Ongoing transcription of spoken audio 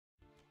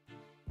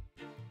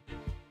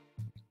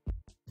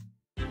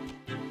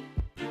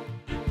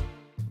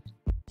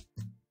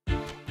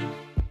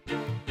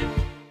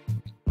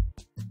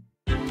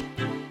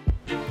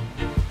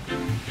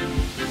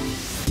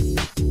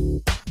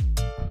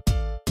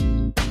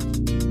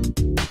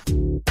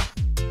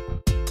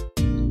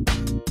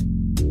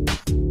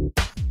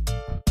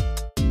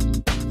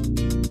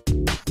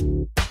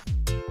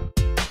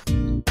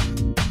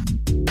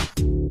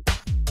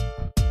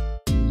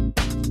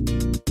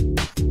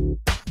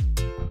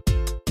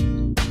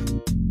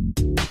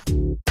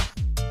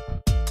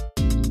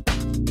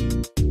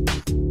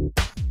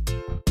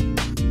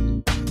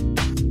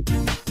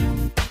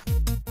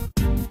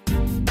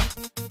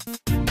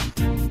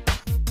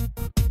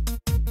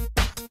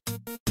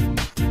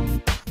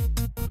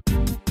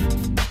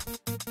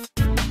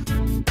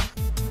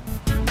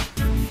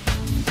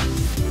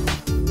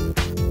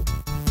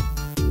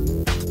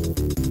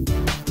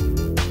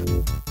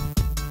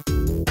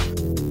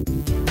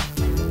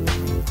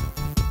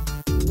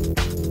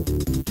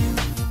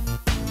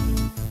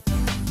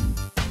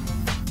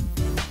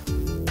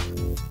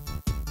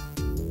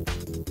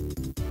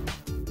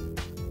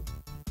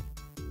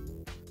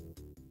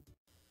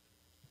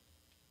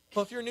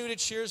Well, if you're new to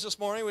Cheers this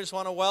morning, we just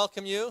want to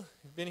welcome you.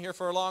 You've been here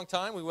for a long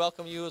time. We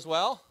welcome you as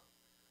well.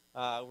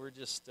 We're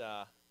just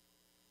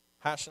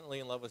passionately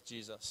in love with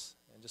Jesus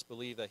and just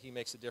believe that he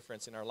makes a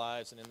difference in our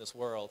lives and in this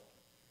world.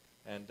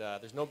 And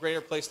there's no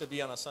greater place to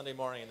be on a Sunday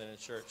morning than in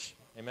church.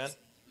 Amen?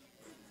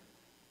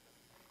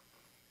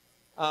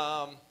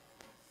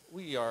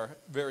 We are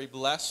very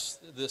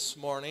blessed this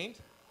morning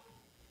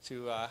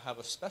to have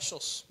a special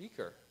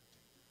speaker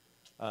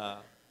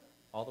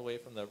all the way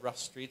from the rough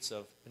streets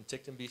of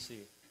Penticton, BC.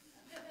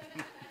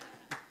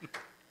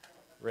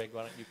 Greg,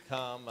 why don't you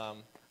come?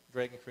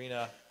 Greg and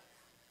Karina,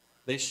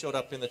 they showed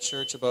up in the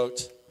church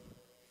about,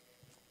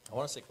 I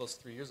want to say close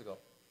to 3 years ago.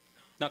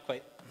 Not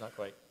quite. Not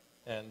quite.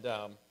 And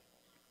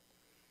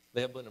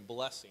they have been a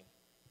blessing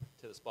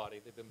to this body.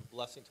 They've been a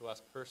blessing to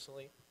us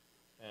personally.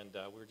 And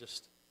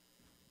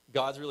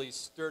God's really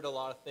stirred a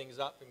lot of things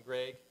up in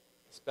Greg,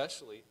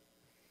 especially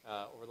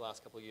over the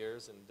last couple of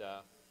years. And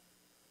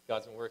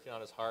God's been working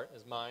on his heart and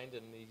his mind.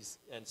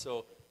 And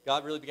so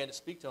God really began to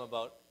speak to him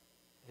about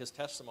his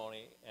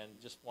testimony and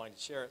just wanting to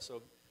share it.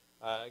 So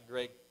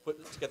Greg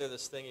put together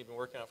this thing. He'd been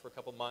working on it for a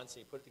couple months.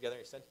 And he put it together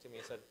and he sent it to me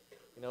and said,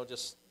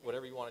 just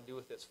whatever you want to do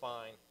with it's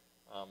fine.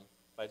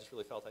 But I just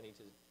really felt I need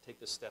to take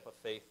this step of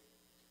faith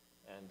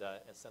and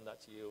send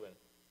that to you.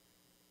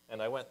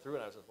 And I went through it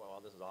and I was like, wow,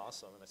 this is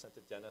awesome. And I sent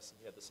it to Dennis and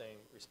he had the same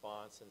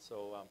response. And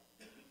so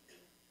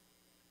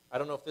I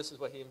don't know if this is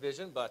what he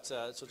envisioned, but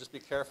so just be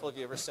careful if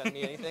you ever send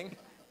me anything.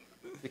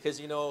 Because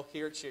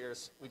here at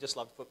Cheers, we just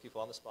love to put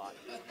people on the spot.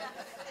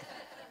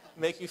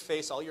 Make you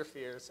face all your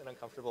fears and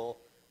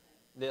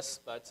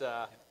uncomfortableness, but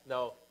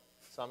no.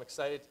 So I'm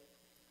excited,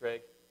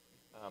 Greg.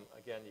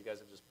 Again, you guys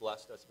have just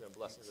blessed us. You've been a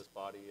blessing to this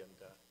body, and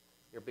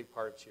you're a big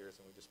part of Cheers,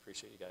 and we just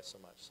appreciate you guys so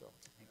much. So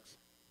thanks.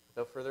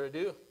 Without further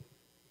ado.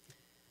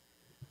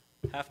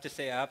 I have to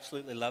say I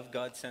absolutely love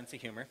God's sense of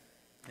humor.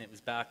 It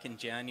was back in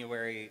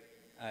January.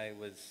 I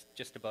was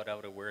just about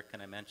out of work,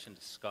 and I mentioned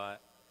to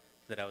Scott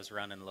that I was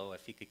running low,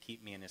 if he could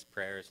keep me in his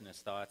prayers and his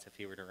thoughts if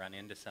he were to run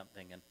into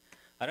something. And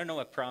I don't know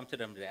what prompted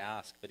him to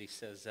ask, but he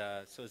says,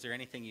 so is there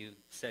anything you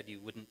said you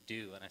wouldn't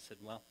do? And I said,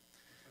 well,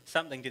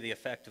 something to the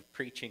effect of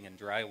preaching and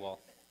drywall.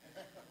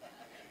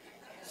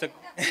 So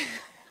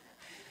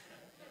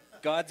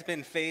God's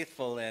been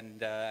faithful,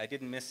 and I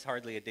didn't miss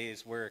hardly a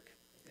day's work.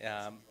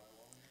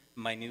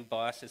 My new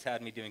boss has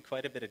had me doing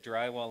quite a bit of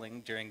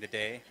drywalling during the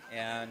day,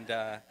 and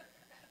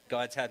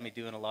God's had me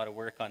doing a lot of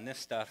work on this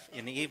stuff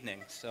in the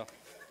evening. So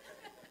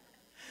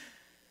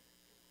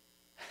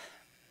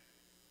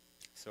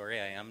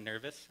sorry, I am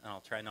nervous, and I'll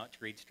try not to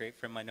read straight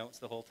from my notes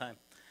the whole time.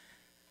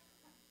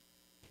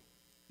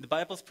 The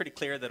Bible's pretty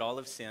clear that all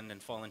have sinned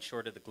and fallen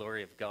short of the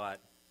glory of God.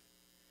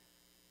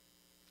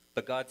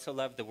 But God so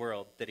loved the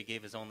world that he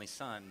gave his only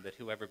Son, that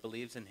whoever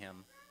believes in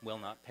him will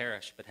not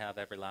perish but have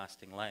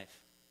everlasting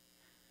life.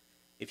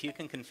 If you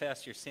can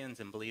confess your sins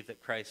and believe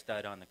that Christ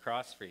died on the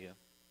cross for you,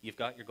 you've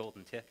got your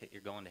golden ticket.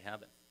 You're going to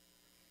heaven.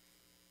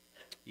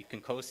 You can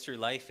coast through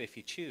life if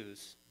you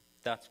choose.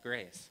 That's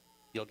grace.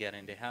 You'll get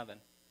into heaven.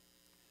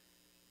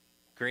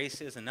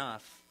 Grace is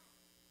enough,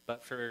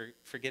 but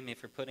forgive me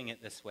for putting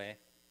it this way,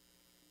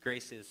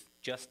 grace is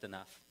just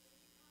enough.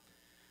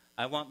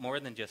 I want more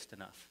than just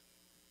enough.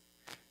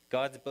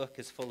 God's book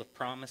is full of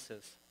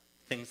promises,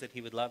 things that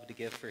he would love to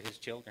give for his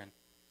children.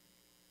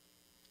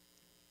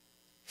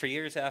 For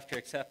years after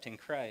accepting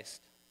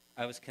Christ,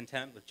 I was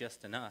content with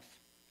just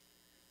enough.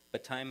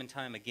 But time and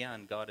time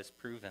again, God has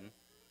proven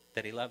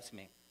that he loves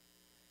me.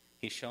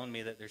 He's shown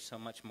me that there's so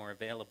much more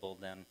available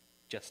than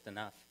just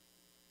enough.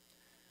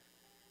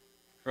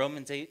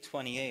 Romans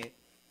 8:28, if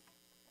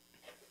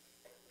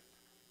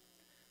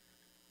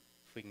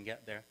we can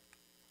get there.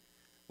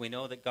 We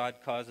know that God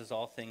causes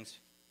all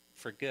things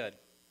for good.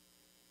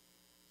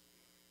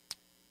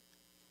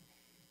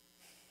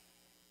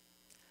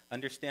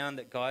 Understand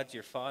that God's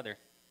your father.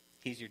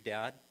 He's your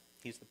dad.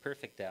 He's the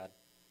perfect dad.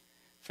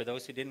 For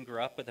those who didn't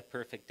grow up with a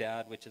perfect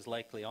dad, which is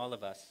likely all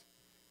of us,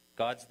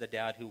 God's the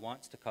dad who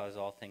wants to cause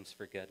all things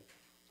for good.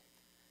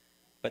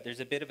 But there's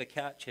a bit of a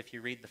catch if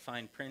you read the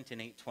fine print in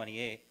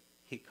 8:28.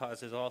 He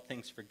causes all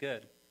things for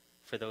good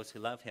for those who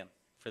love him,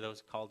 for those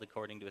called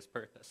according to his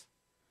purpose.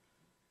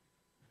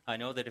 I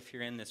know that if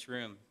you're in this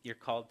room, you're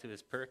called to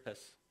his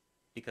purpose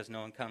because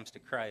no one comes to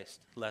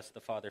Christ lest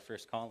the Father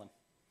first call him.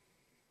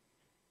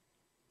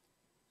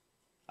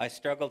 I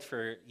struggled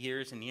for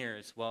years and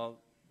years. Well,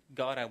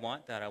 God, I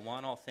want that. I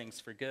want all things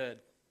for good.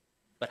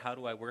 But how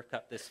do I work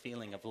up this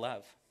feeling of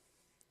love?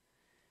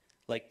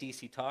 Like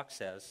DC Talk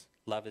says,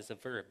 love is a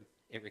verb.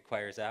 It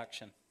requires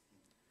action.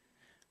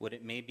 Would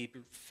it maybe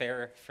be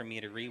fair for me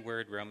to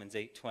reword Romans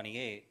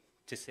 8:28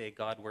 to say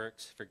God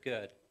works for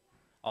good,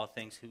 all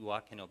things who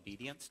walk in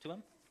obedience to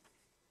him?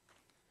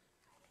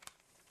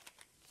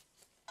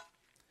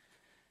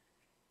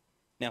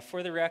 Now,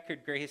 for the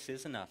record, grace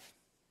is enough.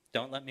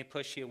 Don't let me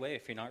push you away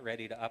if you're not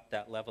ready to up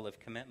that level of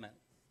commitment.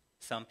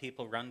 Some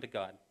people run to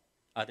God.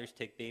 Others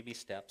take baby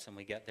steps, and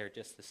we get there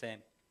just the same.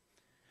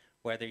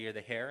 Whether you're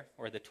the hare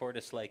or the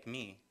tortoise like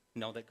me,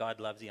 know that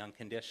God loves you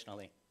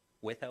unconditionally,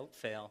 without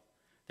fail.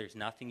 There's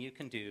nothing you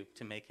can do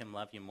to make him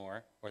love you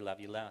more or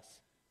love you less.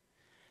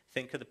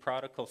 Think of the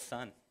prodigal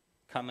son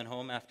coming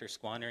home after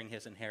squandering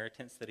his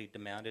inheritance that he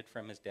demanded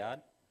from his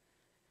dad.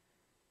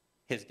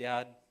 His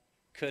dad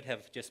could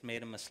have just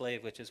made him a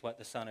slave, which is what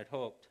the son had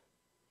hoped.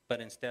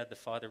 But instead, the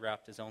father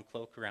wrapped his own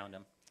cloak around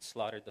him,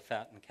 slaughtered the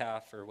fattened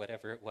calf or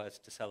whatever it was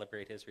to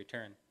celebrate his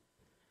return.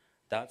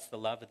 That's the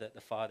love that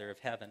the Father of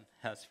heaven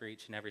has for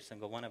each and every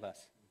single one of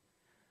us.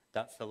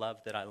 That's the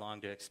love that I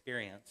long to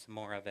experience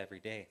more of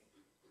every day.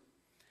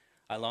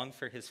 I long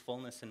for his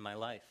fullness in my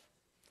life.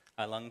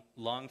 I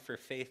long for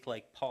faith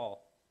like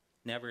Paul,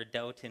 never a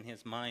doubt in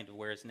his mind of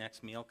where his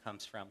next meal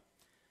comes from,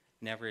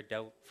 never a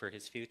doubt for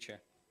his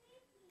future.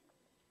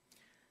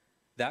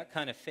 That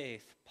kind of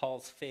faith,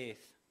 Paul's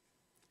faith,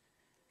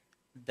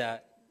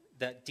 that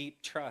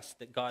deep trust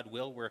that God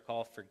will work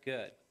all for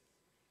good,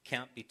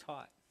 can't be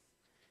taught.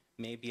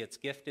 Maybe it's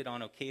gifted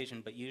on occasion,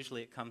 but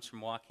usually it comes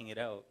from walking it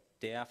out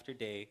day after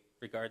day,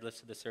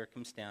 regardless of the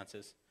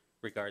circumstances,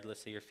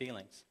 regardless of your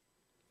feelings.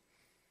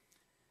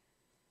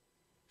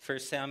 1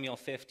 Samuel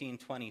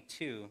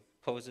 15:22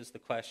 poses the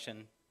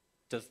question,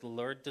 does the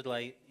Lord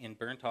delight in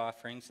burnt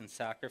offerings and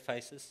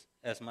sacrifices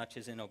as much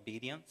as in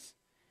obedience?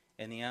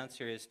 And the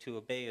answer is, to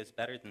obey is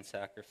better than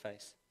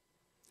sacrifice.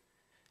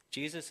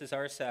 Jesus is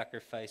our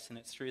sacrifice, and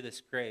it's through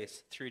this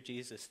grace, through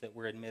Jesus, that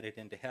we're admitted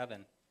into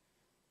heaven.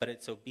 But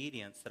it's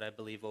obedience that I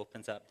believe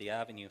opens up the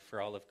avenue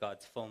for all of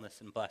God's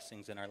fullness and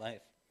blessings in our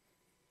life.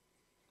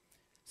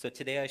 So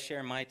today I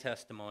share my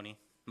testimony,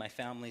 my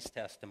family's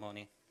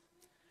testimony,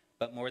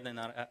 but more than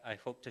that, I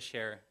hope to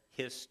share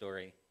his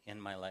story in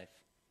my life.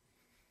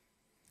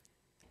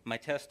 My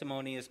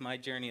testimony is my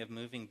journey of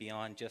moving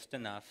beyond just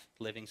enough,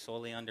 living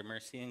solely under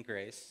mercy and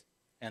grace,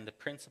 and the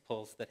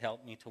principles that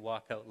help me to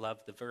walk out love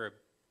the verb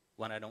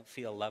when I don't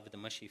feel love the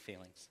mushy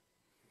feelings.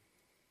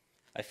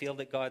 I feel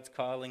that God's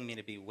calling me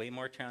to be way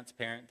more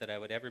transparent than I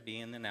would ever be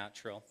in the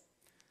natural,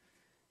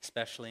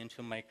 especially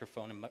into a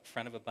microphone in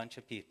front of a bunch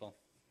of people,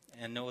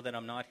 and know that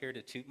I'm not here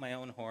to toot my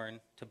own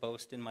horn, to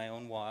boast in my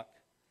own walk,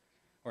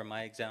 or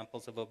my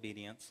examples of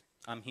obedience.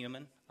 I'm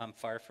human. I'm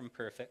far from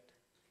perfect.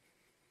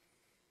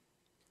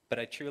 But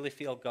I truly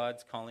feel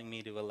God's calling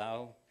me to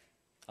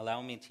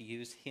allow me to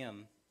use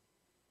him,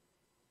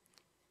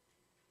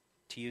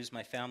 to use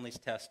my family's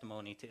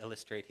testimony to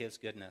illustrate his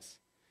goodness.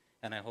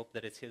 And I hope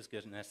that it's his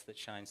goodness that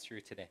shines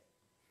through today.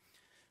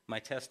 My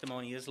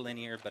testimony is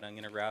linear, but I'm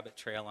going to rabbit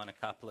trail on a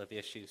couple of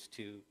issues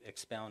to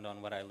expound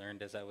on what I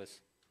learned as I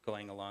was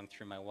going along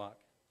through my walk.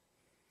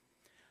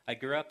 I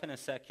grew up in a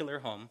secular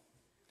home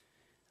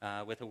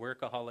with a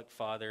workaholic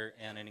father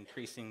and an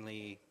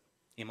increasingly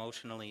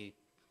emotionally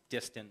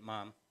distant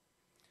mom.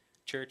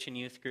 Church and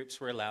youth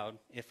groups were allowed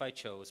if I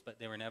chose, but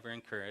they were never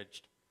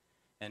encouraged.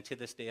 And to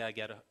this day, I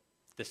get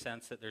the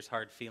sense that there's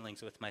hard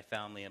feelings with my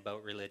family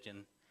about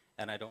religion,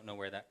 and I don't know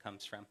where that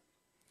comes from.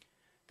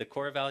 The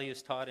core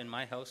values taught in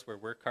my house were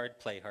work hard,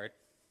 play hard.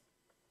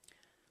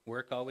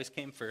 Work always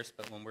came first,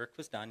 but when work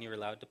was done, you were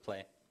allowed to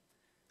play.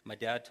 My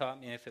dad taught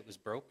me if it was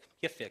broke,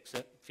 you fix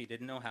it. If you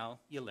didn't know how,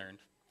 you learned.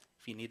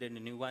 If you needed a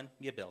new one,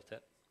 you built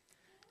it.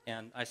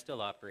 And I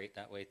still operate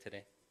that way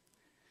today.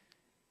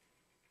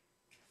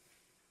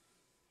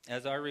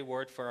 As our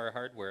reward for our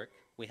hard work,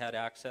 we had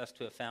access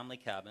to a family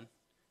cabin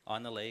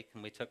on the lake,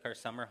 and we took our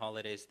summer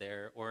holidays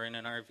there or in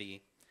an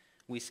RV.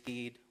 We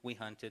skied, we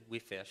hunted, we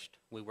fished,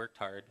 we worked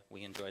hard,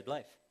 we enjoyed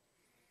life.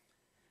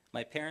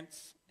 My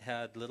parents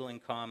had little in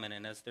common,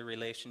 and as their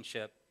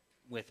relationship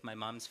with my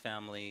mom's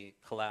family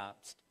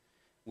collapsed,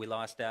 we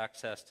lost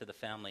access to the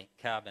family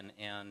cabin.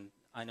 And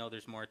I know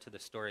there's more to the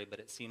story, but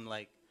it seemed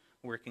like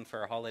working for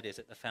our holidays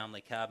at the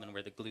family cabin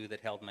were the glue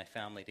that held my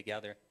family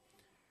together.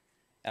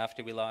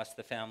 After we lost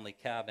the family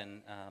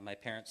cabin, my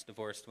parents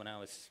divorced when I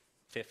was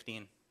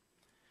 15.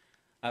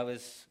 I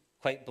was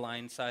quite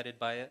blindsided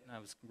by it. I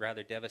was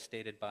rather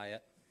devastated by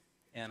it.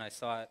 And I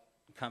sought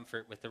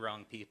comfort with the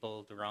wrong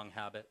people, the wrong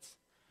habits.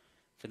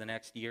 For the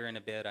next year and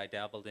a bit, I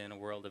dabbled in a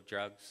world of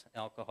drugs,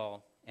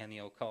 alcohol, and the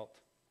occult.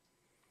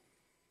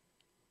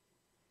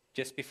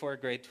 Just before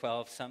grade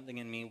 12, something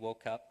in me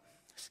woke up,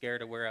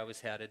 scared of where I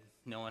was headed,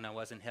 knowing I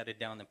wasn't headed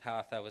down the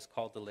path I was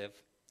called to live.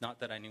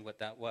 Not that I knew what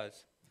that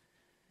was.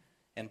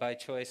 And by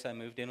choice, I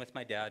moved in with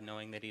my dad,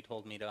 knowing that he'd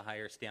hold me to a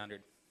higher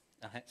standard,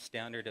 a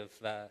standard of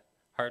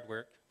hard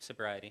work,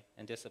 sobriety,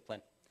 and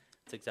discipline.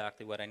 It's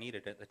exactly what I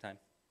needed at the time.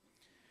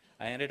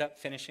 I ended up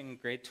finishing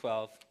grade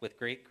 12 with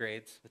great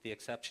grades, with the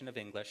exception of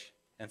English,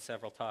 and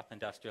several top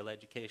industrial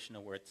education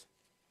awards.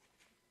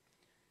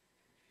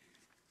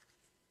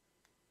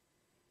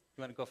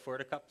 You want to go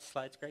forward a couple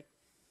slides, Greg?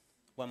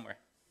 One more.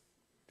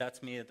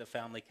 That's me at the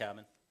family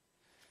cabin.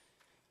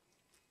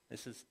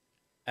 This is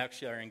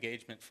actually our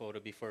engagement photo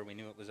before we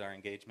knew it was our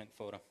engagement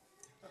photo.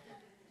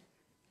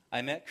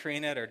 I met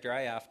Karina at our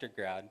dry after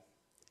grad,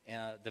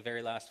 the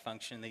very last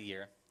function of the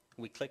year.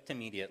 We clicked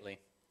immediately.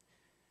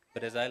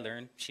 But as I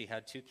learned, she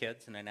had 2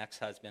 kids and an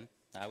ex-husband.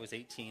 I was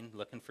 18,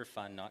 looking for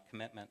fun, not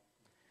commitment.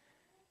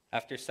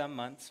 After some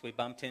months, we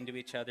bumped into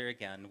each other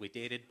again. We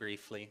dated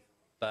briefly,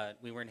 but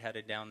we weren't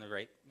headed down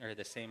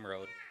the same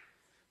road.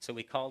 So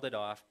we called it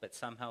off, but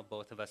somehow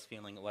both of us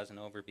feeling it wasn't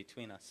over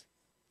between us.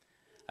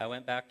 I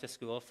went back to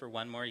school for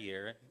one more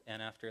year,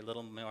 and after a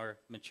little more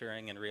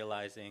maturing and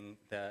realizing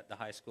that the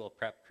high school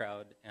prep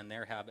crowd and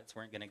their habits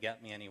weren't going to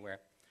get me anywhere,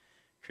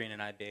 Karina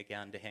and I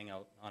began to hang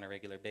out on a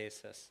regular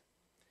basis.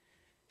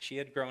 She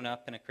had grown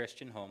up in a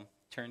Christian home,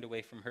 turned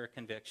away from her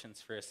convictions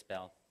for a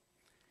spell,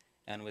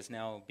 and was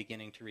now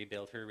beginning to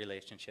rebuild her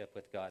relationship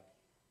with God.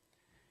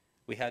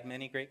 We had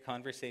many great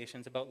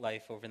conversations about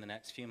life over the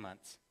next few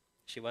months.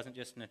 She wasn't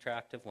just an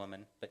attractive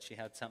woman, but she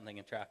had something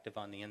attractive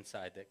on the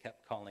inside that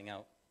kept calling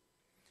out.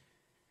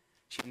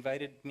 She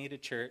invited me to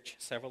church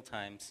several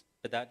times,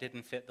 but that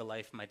didn't fit the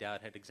life my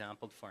dad had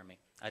exampled for me.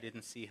 I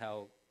didn't see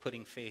how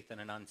putting faith in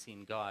an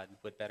unseen God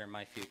would better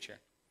my future.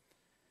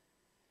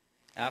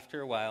 After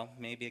a while,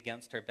 maybe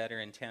against our better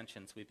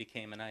intentions, we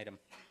became an item.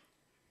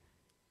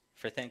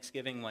 For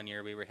Thanksgiving one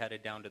year, we were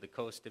headed down to the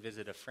coast to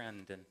visit a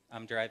friend, and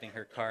I'm driving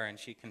her car, and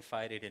she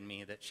confided in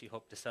me that she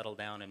hoped to settle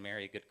down and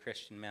marry a good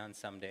Christian man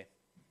someday.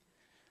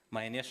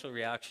 My initial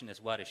reaction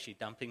is, what, is she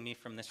dumping me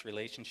from this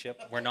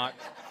relationship? We're not...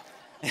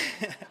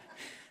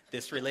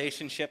 This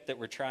relationship that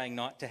we're trying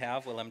not to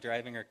have while I'm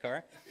driving her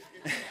car.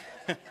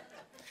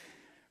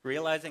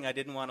 Realizing I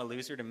didn't want to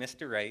lose her to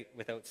Mr. Right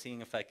without seeing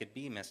if I could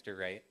be Mr.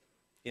 Right,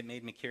 it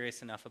made me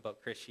curious enough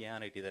about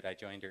Christianity that I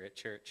joined her at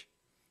church,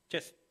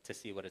 just to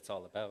see what it's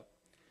all about.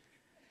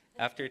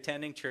 After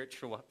attending church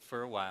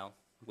for a while,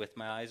 with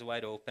my eyes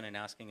wide open and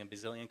asking a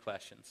bazillion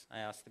questions, I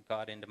asked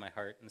God into my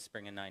heart in the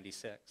spring of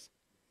 '96.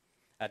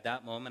 At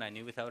that moment, I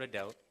knew without a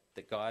doubt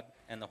that God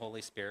and the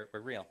Holy Spirit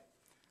were real.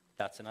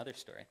 That's another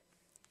story.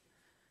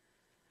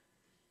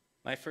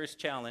 My first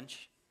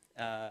challenge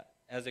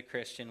as a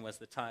Christian was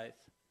the tithe.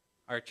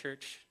 Our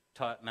church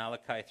taught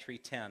Malachi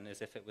 3:10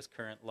 as if it was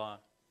current law.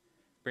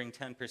 Bring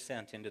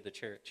 10% into the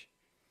church.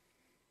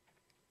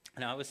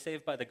 And I was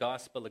saved by the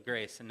gospel of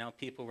grace, and now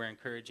people were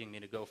encouraging me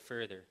to go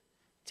further,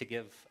 to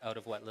give out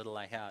of what little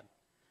I had.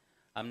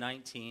 I'm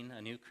 19,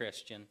 a new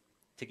Christian.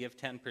 To give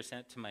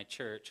 10% to my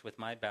church with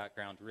my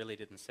background really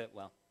didn't sit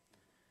well.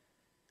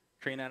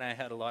 Karina and I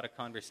had a lot of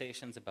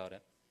conversations about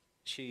it.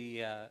 She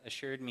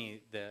assured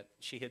me that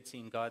she had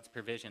seen God's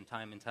provision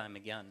time and time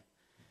again.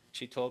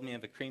 She told me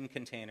of a cream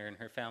container in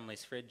her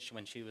family's fridge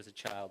when she was a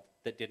child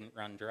that didn't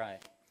run dry,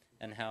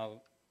 and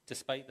how,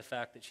 despite the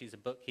fact that she's a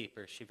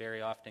bookkeeper, she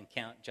very often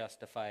can't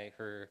justify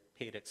her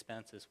paid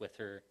expenses with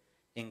her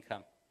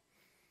income.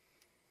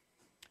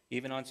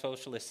 Even on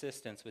social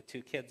assistance with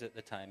 2 kids at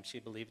the time, she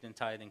believed in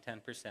tithing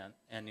 10%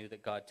 and knew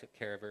that God took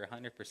care of her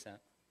 100%.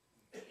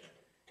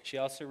 She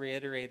also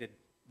reiterated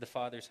the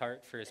Father's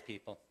heart for his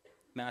people.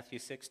 Matthew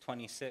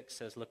 6:26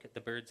 says, "Look at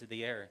the birds of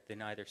the air. They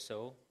neither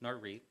sow nor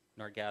reap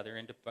nor gather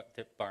into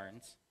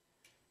barns,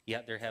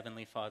 yet their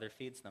heavenly Father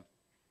feeds them.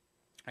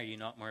 Are you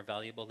not more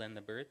valuable than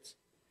the birds?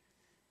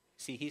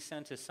 See, he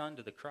sent his son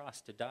to the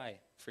cross to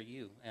die for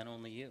you and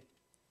only you.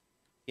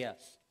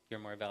 Yes, you're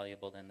more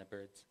valuable than the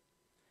birds."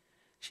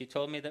 She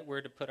told me that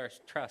we're to put our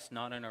trust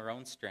not in our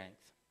own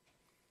strength,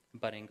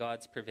 but in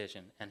God's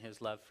provision and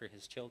his love for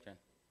his children.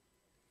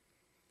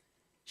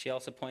 She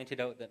also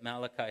pointed out that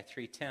Malachi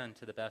 3:10,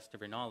 to the best of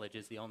her knowledge,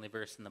 is the only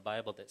verse in the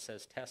Bible that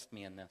says, "Test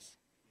me in this."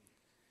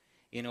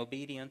 In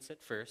obedience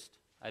at first,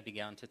 I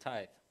began to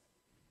tithe.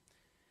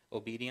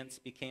 Obedience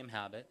became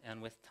habit,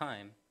 and with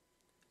time,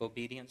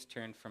 obedience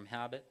turned from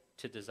habit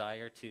to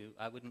desire to,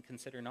 I wouldn't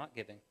consider not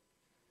giving.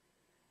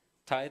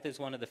 Tithe is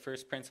one of the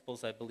first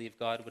principles I believe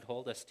God would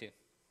hold us to.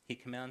 He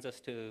commands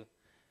us to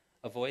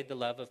avoid the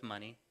love of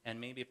money, and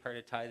maybe part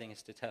of tithing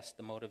is to test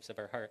the motives of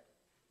our heart.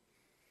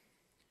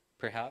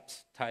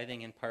 Perhaps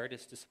tithing in part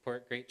is to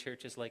support great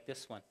churches like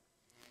this one.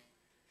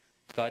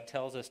 God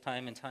tells us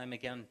time and time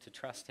again to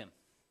trust him.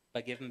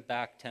 By giving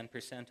back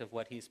 10% of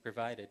what he's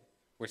provided,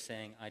 we're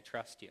saying, I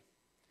trust you.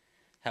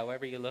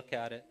 However you look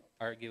at it,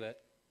 argue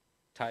it,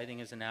 tithing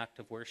is an act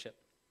of worship,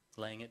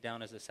 laying it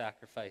down as a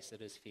sacrifice at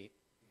his feet.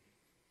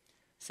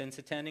 Since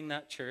attending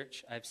that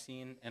church, I've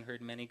seen and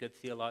heard many good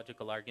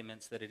theological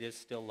arguments that it is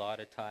still law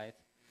to tithe.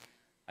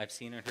 I've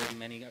seen and heard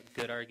many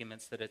good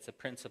arguments that it's a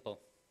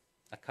principle,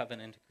 a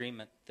covenant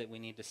agreement that we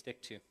need to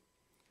stick to.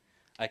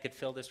 I could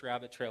fill this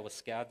rabbit trail with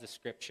scads of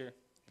scripture,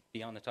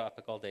 be on the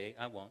topic all day.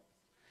 I won't.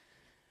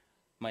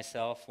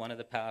 Myself, one of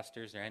the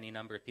pastors, or any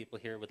number of people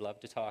here would love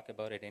to talk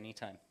about it any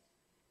time.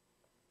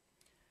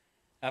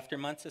 After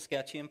months of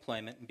sketchy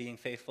employment and being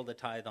faithful to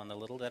tithe on the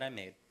little that I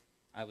made,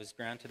 I was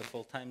granted a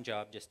full-time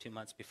job just 2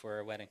 months before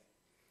our wedding.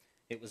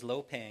 It was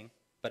low paying,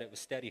 but it was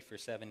steady for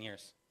 7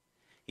 years.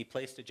 He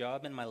placed a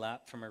job in my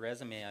lap from a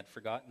resume I'd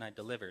forgotten I'd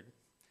delivered,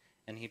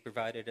 and he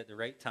provided at the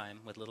right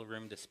time with little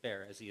room to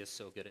spare, as he is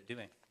so good at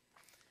doing.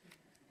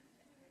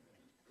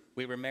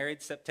 We were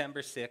married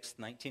September 6th,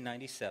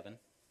 1997.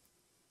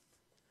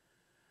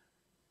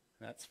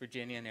 That's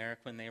Virginia and Eric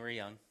when they were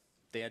young.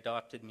 They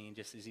adopted me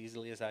just as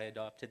easily as I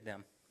adopted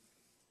them.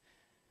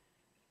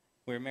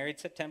 We were married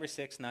September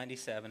 6,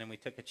 97, and we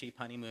took a cheap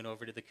honeymoon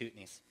over to the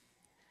Kootenays.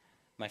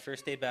 My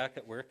first day back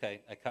at work, I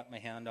cut my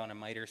hand on a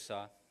miter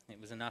saw. It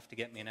was enough to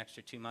get me an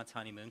extra 2 months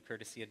honeymoon,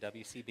 courtesy of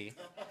WCB.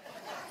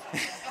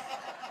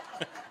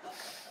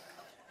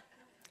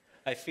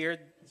 I feared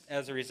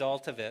as a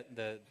result of it,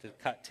 the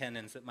cut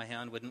tendons, that my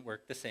hand wouldn't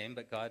work the same,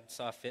 but God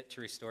saw fit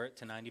to restore it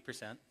to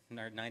 90%,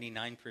 or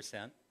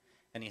 99%,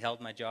 and he held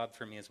my job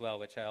for me as well,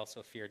 which I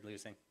also feared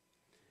losing.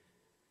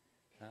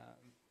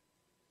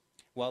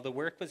 While the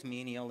work was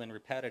menial and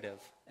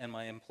repetitive, and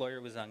my employer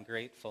was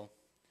ungrateful,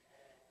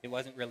 it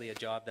wasn't really a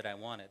job that I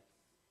wanted.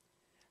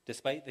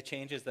 Despite the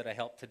changes that I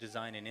helped to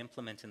design and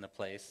implement in the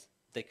place,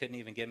 they couldn't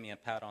even give me a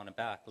pat on the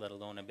back, let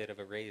alone a bit of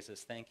a raise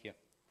as thank you.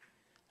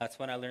 That's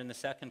when I learned the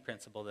second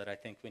principle that I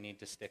think we need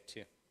to stick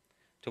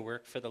to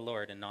work for the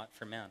Lord and not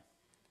for man.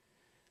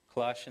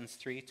 Colossians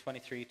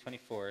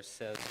 3:23-24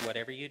 says,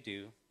 "Whatever you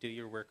do, do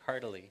your work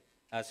heartily,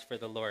 as for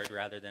the Lord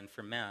rather than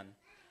for man,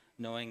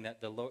 knowing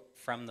that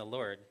from the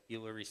Lord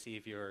you will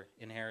receive your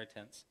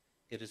inheritance.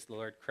 It is the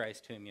Lord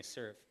Christ whom you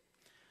serve."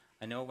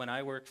 I know when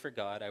I work for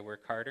God, I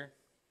work harder,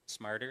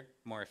 smarter,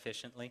 more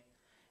efficiently,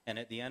 and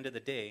at the end of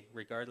the day,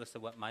 regardless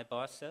of what my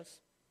boss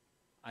says,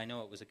 I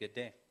know it was a good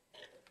day.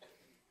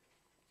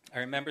 I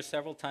remember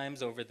several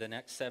times over the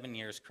next 7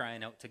 years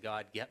crying out to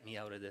God, "Get me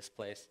out of this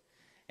place."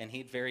 And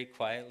he'd very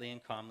quietly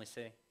and calmly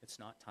say, "It's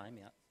not time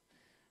yet,"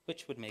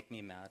 which would make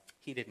me mad.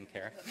 He didn't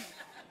care.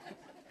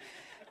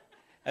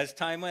 As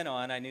time went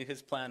on, I knew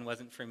his plan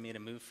wasn't for me to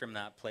move from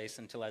that place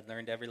until I'd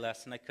learned every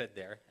lesson I could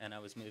there, and I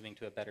was moving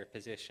to a better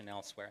position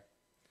elsewhere.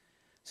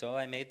 So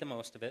I made the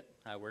most of it.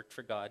 I worked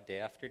for God day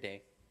after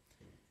day.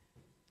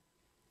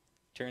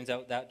 Turns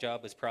out that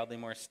job was probably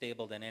more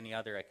stable than any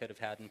other I could have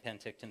had in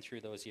Penticton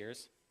through those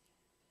years.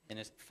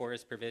 And for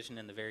his provision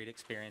and the varied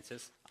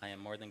experiences, I am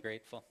more than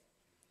grateful.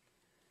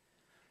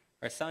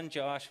 Our son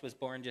Josh was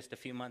born just a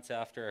few months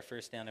after our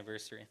first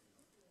anniversary.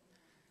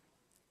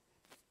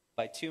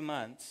 By 2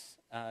 months,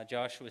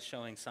 Josh was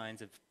showing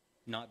signs of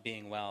not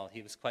being well.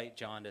 He was quite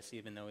jaundiced,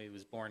 even though he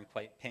was born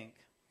quite pink.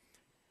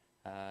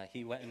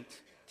 He went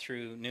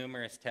through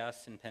numerous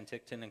tests in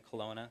Penticton and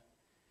Kelowna,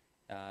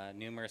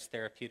 numerous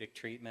therapeutic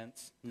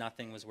treatments.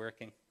 Nothing was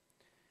working.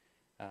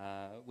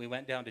 We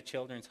went down to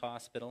Children's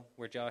Hospital,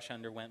 where Josh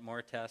underwent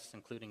more tests,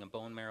 including a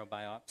bone marrow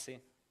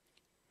biopsy.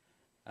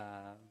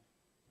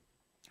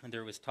 And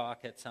there was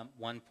talk at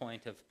one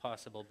point of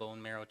possible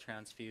bone marrow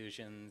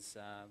transfusions.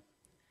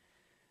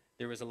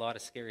 There was a lot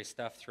of scary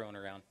stuff thrown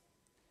around.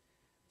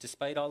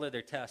 Despite all of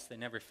their tests, they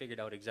never figured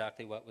out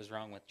exactly what was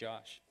wrong with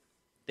Josh.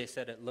 They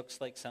said it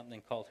looks like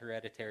something called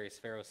hereditary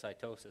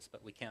spherocytosis,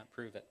 but we can't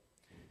prove it.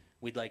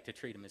 We'd like to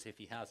treat him as if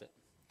he has it.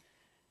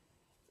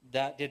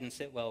 That didn't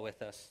sit well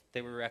with us.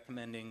 They were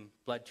recommending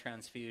blood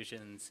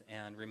transfusions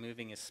and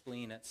removing his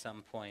spleen at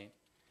some point.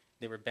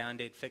 They were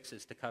Band-Aid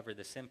fixes to cover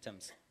the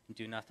symptoms and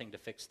do nothing to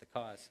fix the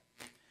cause.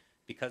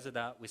 Because of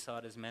that, we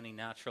sought as many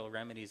natural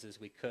remedies as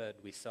we could.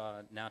 We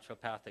saw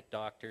naturopathic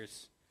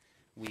doctors.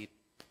 We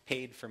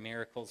paid for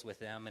miracles with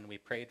them, and we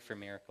prayed for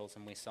miracles,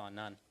 and we saw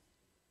none.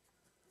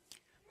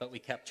 But we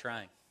kept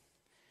trying.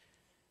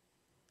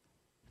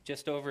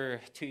 Just over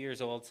 2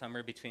 years old,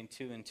 somewhere between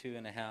 2 and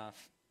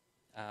 2.5,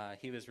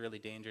 he was really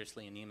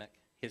dangerously anemic.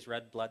 His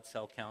red blood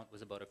cell count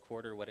was about a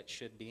quarter what it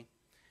should be.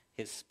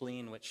 His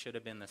spleen, which should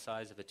have been the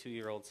size of a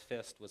 2-year-old's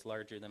fist, was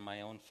larger than my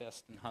own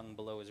fist and hung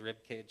below his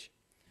rib cage.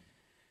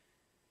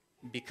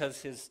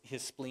 Because his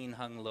spleen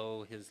hung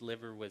low, his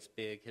liver was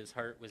big, his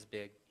heart was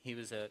big, he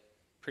was at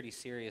pretty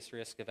serious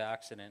risk of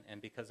accident,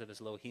 and because of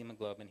his low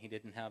hemoglobin, he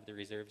didn't have the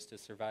reserves to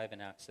survive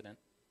an accident.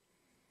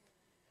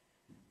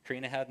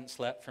 Karina hadn't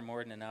slept for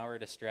more than an hour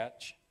at a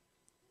stretch,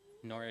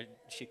 nor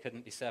she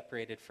couldn't be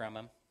separated from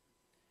him.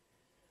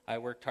 I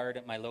worked hard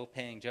at my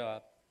low-paying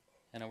job,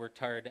 and I worked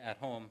hard at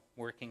home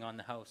working on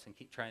the house and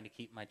trying to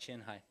keep my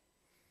chin high.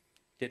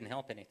 Didn't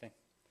help anything.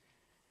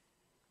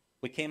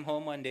 We came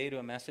home one day to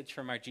a message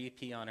from our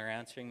GP on our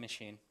answering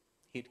machine.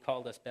 He'd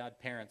called us bad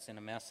parents in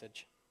a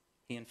message.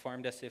 He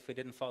informed us if we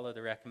didn't follow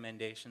the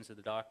recommendations of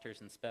the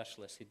doctors and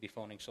specialists, he'd be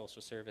phoning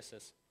social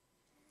services.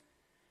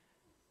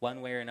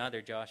 One way or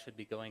another, Josh would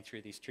be going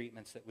through these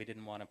treatments that we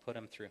didn't want to put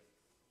him through.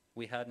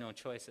 We had no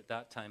choice at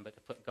that time but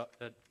to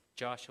put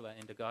Joshua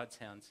into God's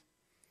hands.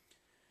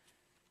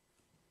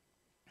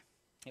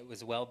 It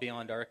was well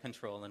beyond our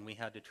control, and we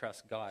had to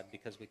trust God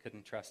because we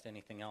couldn't trust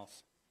anything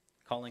else.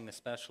 Calling the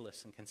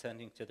specialists and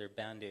consenting to their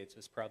Band-Aids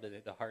was probably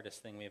the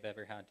hardest thing we've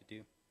ever had to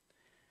do.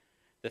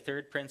 The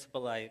third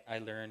principle I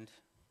learned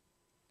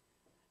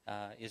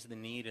is the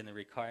need and the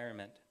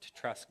requirement to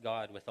trust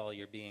God with all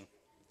your being.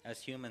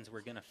 As humans,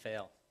 we're going to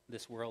fail.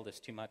 This world is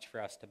too much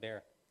for us to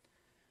bear.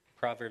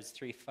 Proverbs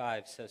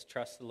 3:5 says,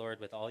 "Trust the Lord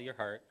with all your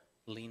heart,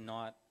 lean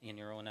not in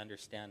your own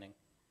understanding.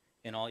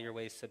 In all your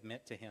ways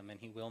submit to him, and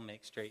he will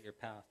make straight your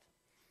path."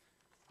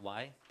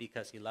 Why?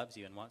 Because he loves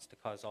you and wants to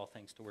cause all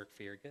things to work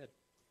for your good.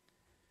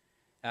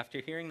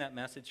 After hearing that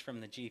message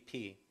from the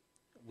GP,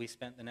 we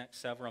spent the next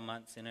several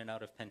months in and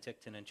out of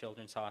Penticton and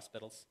children's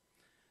hospitals.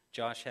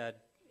 Josh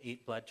had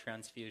 8 blood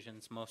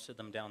transfusions, most of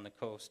them down the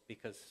coast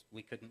because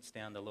we couldn't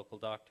stand the local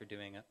doctor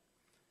doing it.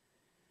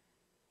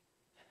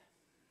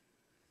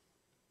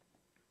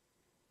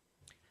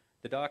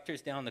 The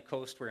doctors down the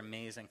coast were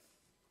amazing,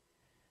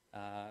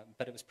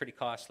 but it was pretty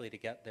costly to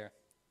get there.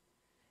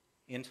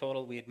 In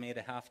total, we had made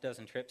a half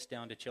dozen trips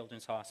down to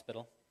Children's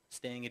Hospital,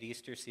 staying at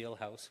Easter Seal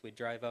House. We'd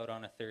drive out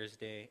on a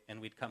Thursday,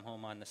 and we'd come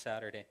home on the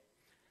Saturday.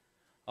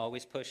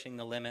 Always pushing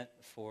the limit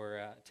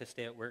to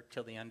stay at work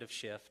till the end of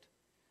shift,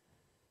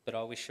 but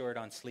always short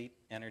on sleep,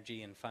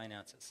 energy, and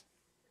finances.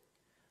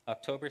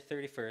 October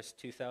 31st,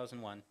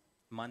 2001,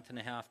 a month and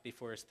a half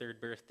before his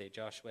third birthday,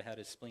 Joshua had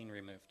his spleen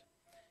removed.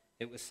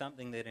 It was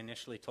something they'd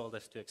initially told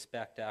us to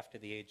expect after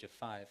the age of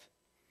 5.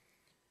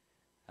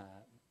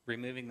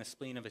 Removing the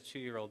spleen of a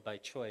 2-year-old by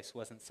choice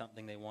wasn't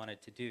something they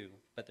wanted to do,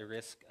 but the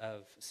risk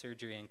of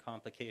surgery and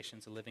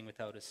complications of living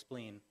without a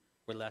spleen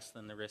were less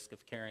than the risk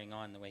of carrying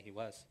on the way he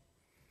was.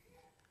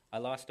 I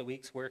lost a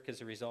week's work as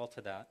a result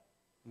of that.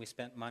 We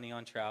spent money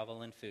on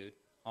travel and food.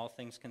 All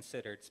things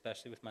considered,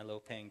 especially with my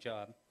low-paying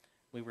job,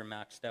 we were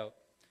maxed out.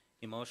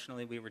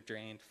 Emotionally, we were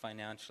drained.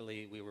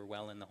 Financially, we were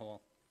well in the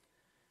hole.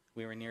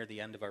 We were near the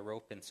end of our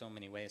rope in so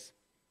many ways.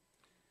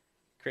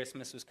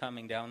 Christmas was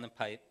coming down the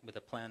pipe with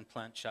a planned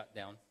plant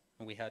shutdown,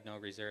 and we had no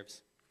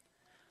reserves.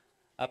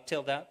 Up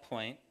till that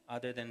point,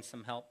 other than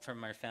some help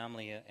from our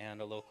family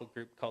and a local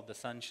group called the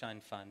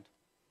Sunshine Fund,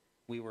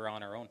 we were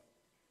on our own.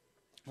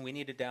 We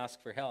needed to ask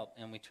for help,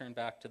 and we turned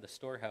back to the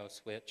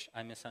storehouse, which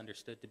I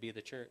misunderstood to be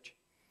the church.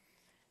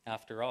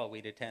 After all,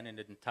 we'd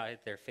attended and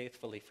tithed there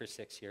faithfully for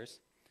 6 years.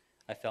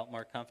 I felt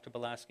more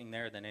comfortable asking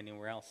there than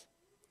anywhere else.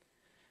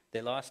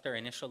 They lost our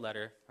initial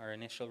letter, our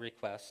initial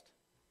request,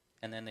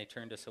 and then they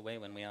turned us away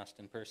when we asked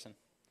in person.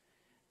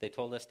 They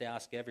told us to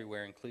ask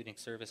everywhere, including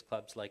service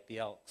clubs like the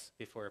Elks,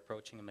 before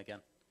approaching them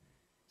again.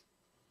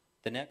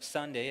 The next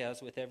Sunday,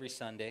 as with every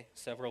Sunday,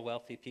 several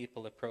wealthy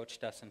people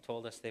approached us and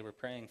told us they were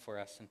praying for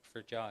us and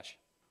for Josh.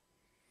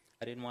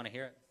 I didn't want to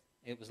hear it.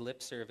 It was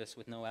lip service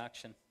with no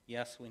action.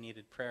 Yes, we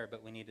needed prayer,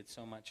 but we needed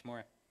so much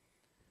more.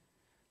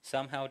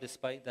 Somehow,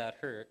 despite that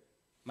hurt,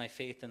 my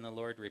faith in the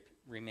Lord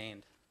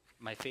remained.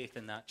 My faith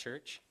in that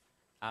church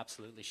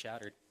absolutely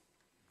shattered.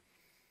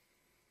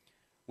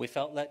 We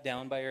felt let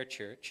down by our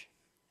church,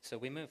 so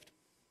we moved.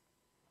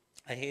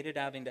 I hated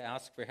having to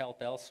ask for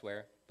help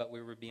elsewhere, but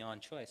we were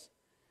beyond choice.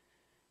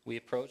 We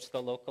approached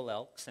the local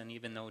Elks, and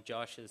even though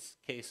Josh's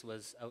case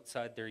was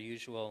outside their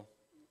usual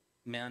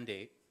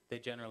mandate, they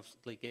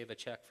generously gave a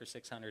check for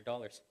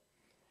 $600.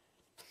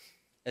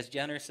 As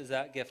generous as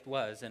that gift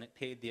was, and it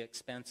paid the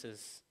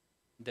expenses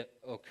that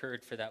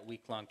occurred for that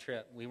week-long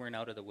trip, we weren't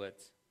out of the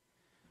woods.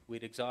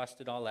 We'd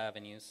exhausted all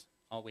avenues.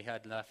 All we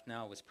had left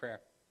now was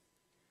prayer.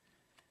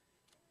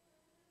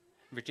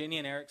 Virginia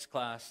and Eric's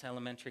class,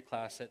 elementary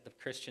class at the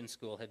Christian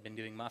school, had been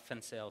doing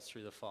muffin sales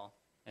through the fall.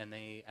 And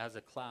they, as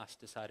a class,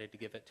 decided to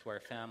give it to our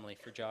family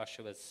for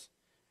Joshua's,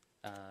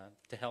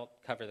 to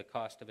help cover the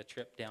cost of a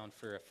trip down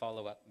for a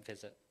follow-up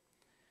visit.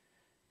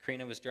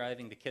 Karina was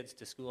driving the kids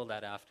to school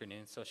that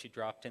afternoon, so she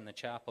dropped in the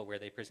chapel where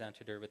they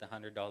presented her with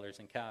 $100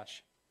 in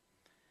cash.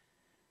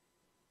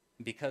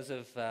 Because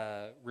of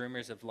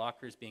rumors of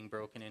lockers being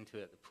broken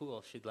into at the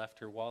pool, she'd left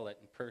her wallet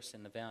and purse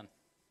in the van.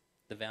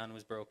 The van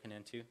was broken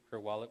into, her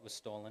wallet was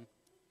stolen,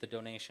 the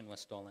donation was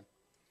stolen.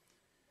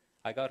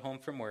 I got home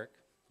from work,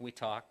 we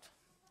talked,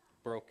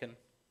 broken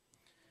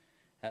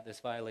at this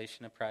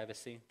violation of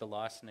privacy, the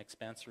loss and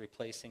expense of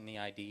replacing the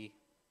ID,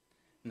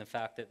 and the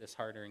fact that this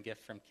hard-earned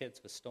gift from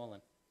kids was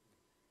stolen.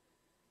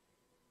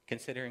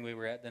 Considering we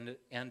were at the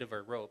end of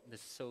our rope,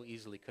 this so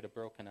easily could have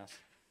broken us.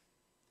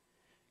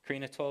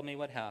 Karina told me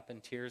what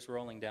happened, tears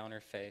rolling down her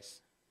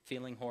face,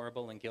 feeling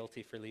horrible and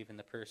guilty for leaving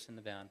the purse in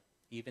the van,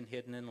 even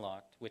hidden and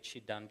locked, which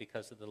she'd done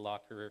because of the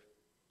locker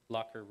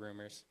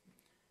rumors.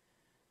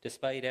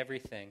 Despite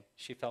everything,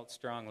 she felt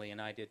strongly, and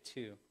I did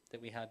too,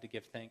 that we had to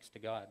give thanks to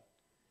God,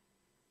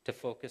 to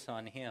focus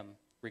on Him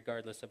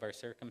regardless of our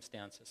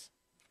circumstances,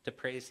 to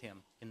praise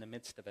Him in the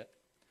midst of it.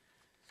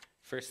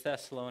 1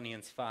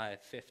 Thessalonians 5,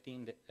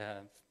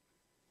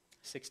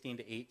 16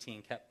 to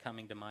 18 kept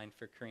coming to mind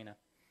for Karina.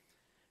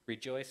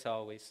 Rejoice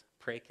always,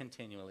 pray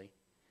continually,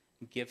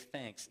 give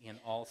thanks in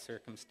all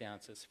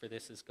circumstances, for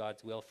this is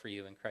God's will for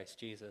you in Christ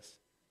Jesus.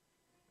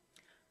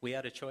 We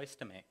had a choice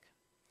to make.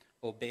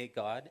 Obey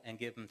God and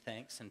give Him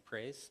thanks and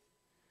praise,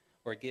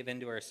 or give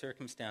into our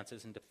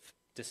circumstances and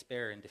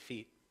despair and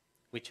defeat.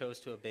 We chose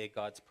to obey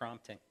God's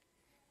prompting.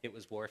 It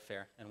was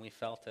warfare, and we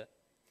felt it.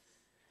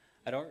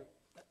 I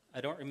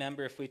don't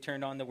remember if we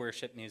turned on the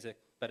worship music,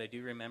 but I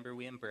do remember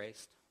we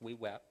embraced, we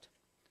wept,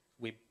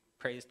 we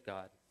praised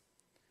God.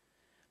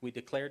 We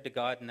declared to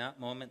God in that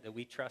moment that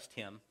we trust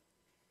Him.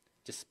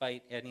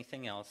 Despite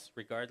anything else,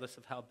 regardless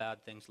of how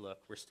bad things look,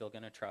 we're still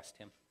going to trust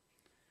Him.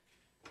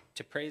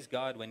 To praise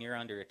God when you're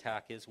under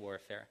attack is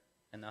warfare,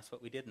 and that's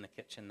what we did in the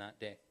kitchen that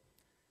day.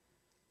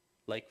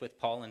 Like with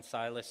Paul and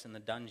Silas in the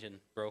dungeon,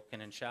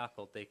 broken and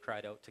shackled, they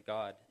cried out to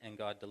God, and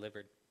God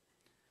delivered.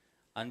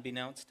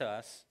 Unbeknownst to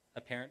us, a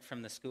parent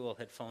from the school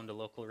had phoned a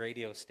local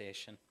radio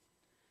station,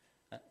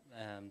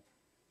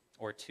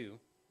 or two,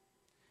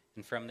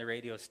 and from the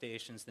radio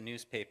stations, the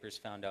newspapers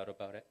found out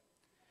about it.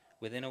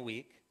 Within a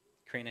week,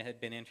 Karina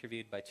had been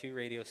interviewed by 2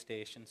 radio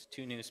stations,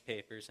 2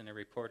 newspapers, and a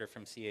reporter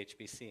from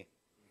CHBC.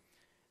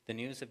 The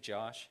news of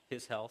Josh,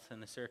 his health,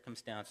 and the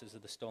circumstances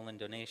of the stolen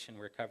donation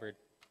were covered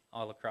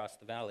all across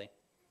the valley.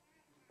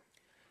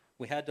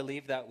 We had to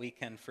leave that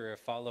weekend for a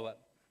follow-up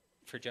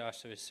for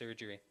Joshua's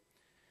surgery.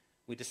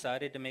 We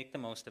decided to make the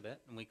most of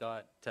it, and we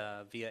got,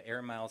 via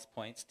Air Miles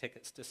points,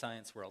 tickets to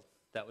Science World.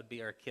 That would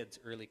be our kids'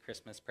 early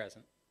Christmas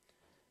present.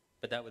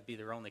 But that would be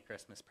their only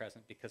Christmas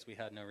present because we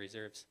had no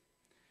reserves.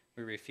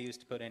 We refused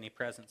to put any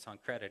presents on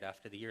credit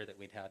after the year that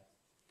we'd had.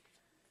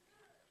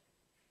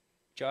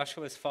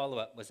 Joshua's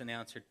follow-up was an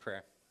answered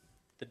prayer.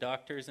 The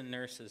doctors and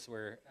nurses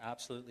were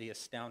absolutely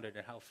astounded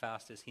at how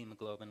fast his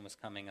hemoglobin was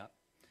coming up.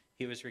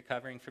 He was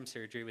recovering from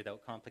surgery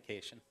without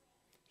complication.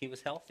 He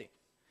was healthy.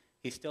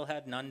 He still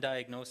had an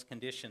undiagnosed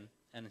condition,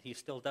 and he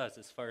still does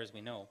as far as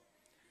we know.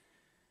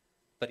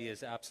 But he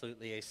is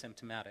absolutely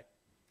asymptomatic.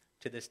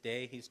 To this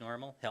day, he's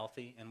normal,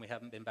 healthy, and we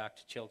haven't been back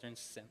to children's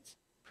since.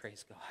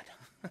 Praise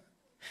God.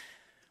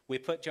 We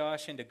put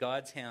Josh into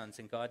God's hands,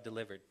 and God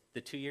delivered.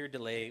 The 2-year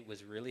delay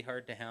was really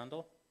hard to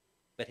handle,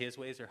 but his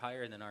ways are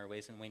higher than our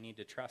ways, and we need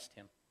to trust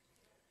him.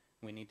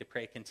 We need to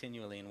pray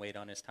continually and wait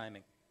on his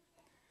timing.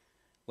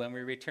 When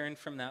we returned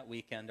from that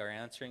weekend, our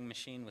answering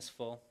machine was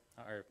full.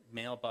 Our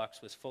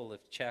mailbox was full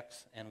of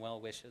checks and well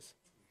wishes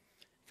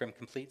from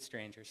complete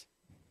strangers.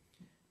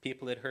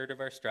 People had heard of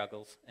our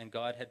struggles, and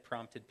God had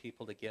prompted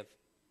people to give.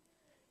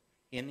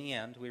 In the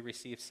end, we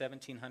received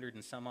 $1,700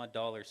 and some odd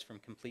from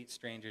complete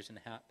strangers and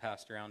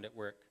passed around at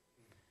work.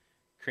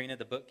 Karina,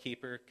 the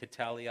bookkeeper, could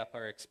tally up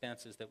our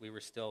expenses that we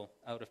were still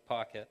out of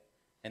pocket,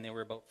 and they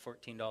were about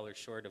 $14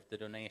 short of the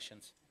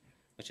donations,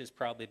 which is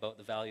probably about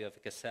the value of a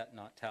cassette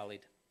not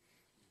tallied.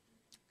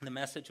 The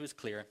message was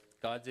clear.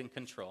 God's in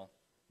control.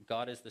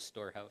 God is the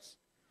storehouse.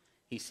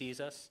 He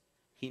sees us,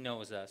 he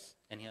knows us,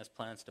 and he has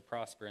plans to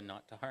prosper and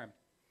not to harm.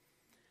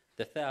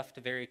 The theft,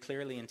 very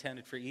clearly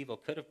intended for evil,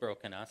 could have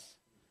broken us,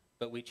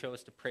 but we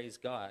chose to praise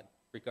God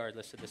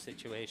regardless of the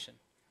situation.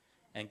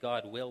 And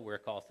God will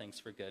work all things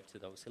for good to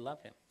those who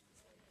love him.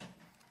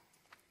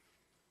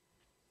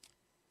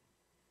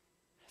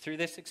 Through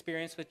this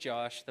experience with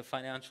Josh, the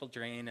financial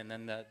drain, and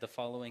then the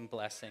following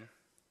blessing,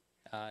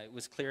 it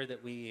was clear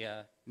that we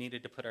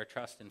needed to put our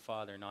trust in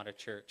Father, not a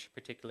church,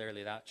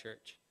 particularly that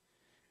church.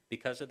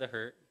 Because of the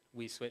hurt,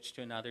 we switched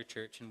to another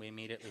church, and we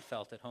immediately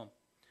felt at home.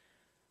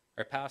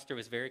 Our pastor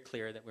was very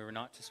clear that we were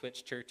not to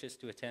switch churches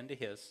to attend to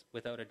his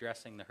without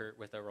addressing the hurt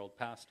with our old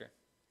pastor.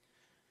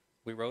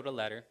 We wrote a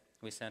letter.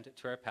 We sent it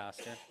to our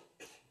pastor.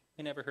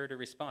 We never heard a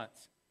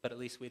response, but at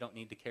least we don't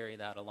need to carry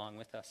that along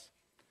with us.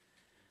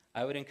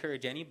 I would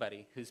encourage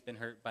anybody who's been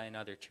hurt by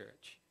another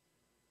church,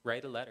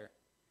 write a letter.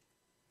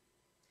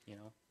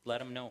 Let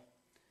them know.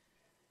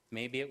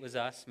 Maybe it was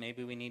us.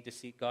 Maybe we need to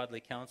seek godly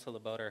counsel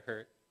about our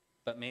hurt,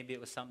 but maybe it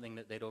was something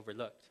that they'd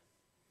overlooked.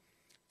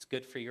 It's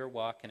good for your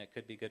walk, and it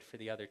could be good for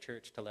the other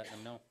church to let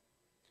them know.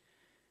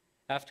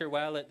 After a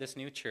while at this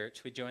new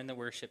church, we joined the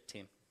worship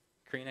team.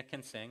 Karina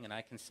can sing, and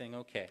I can sing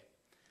okay,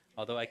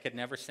 although I could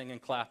never sing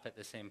and clap at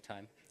the same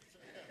time.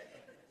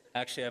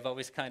 Actually, I've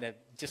always kind of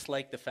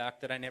disliked the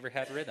fact that I never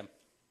had rhythm.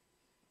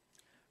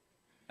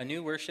 A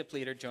new worship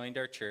leader joined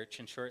our church,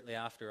 and shortly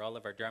after, all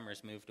of our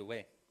drummers moved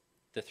away.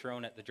 The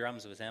throne at the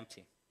drums was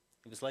empty.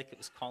 It was like it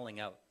was calling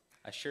out.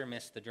 I sure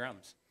miss the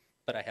drums,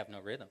 but I have no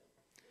rhythm.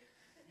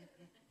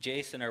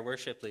 Jason, our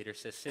worship leader,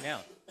 says, sit down,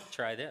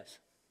 try this.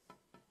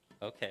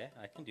 Okay,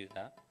 I can do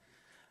that.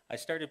 I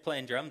started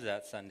playing drums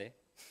that Sunday,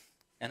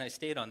 and I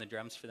stayed on the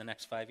drums for the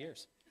next 5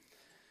 years.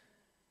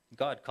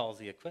 God calls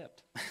the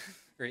equipped,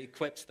 or he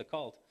equips the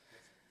called.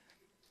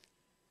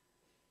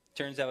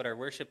 Turns out our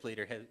worship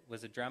leader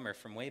was a drummer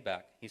from way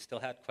back. He still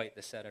had quite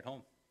the set at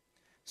home.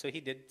 So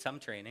he did some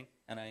training,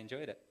 and I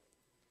enjoyed it.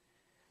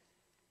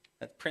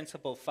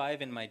 Principle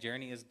 5 in my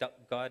journey is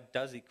God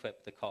does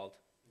equip the called.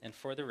 And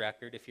for the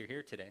record, if you're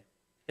here today,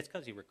 it's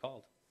because you were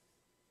called.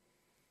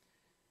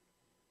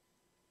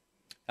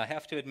 I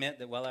have to admit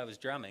that while I was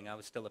drumming, I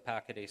was still a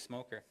pack-a-day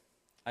smoker.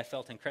 I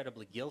felt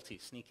incredibly guilty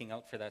sneaking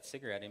out for that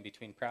cigarette in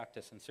between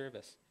practice and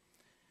service.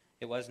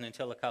 It wasn't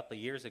until a couple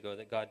of years ago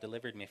that God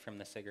delivered me from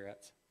the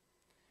cigarettes.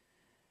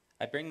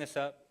 I bring this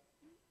up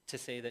to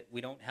say that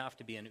we don't have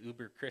to be an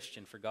uber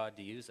Christian for God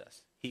to use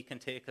us. He can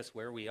take us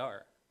where we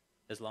are,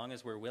 as long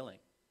as we're willing.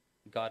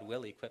 God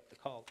will equip the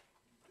called.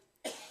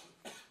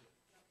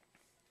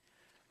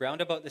 Round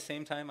about the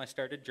same time I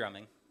started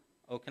drumming,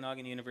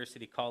 Okanagan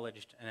University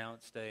College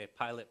announced a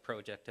pilot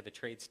project of a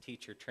trades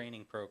teacher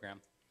training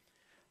program.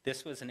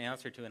 This was an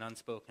answer to an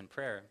unspoken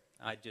prayer.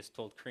 I'd just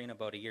told Karina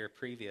about a year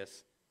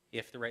previous,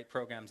 if the right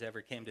programs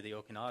ever came to the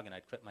Okanagan,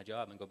 I'd quit my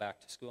job and go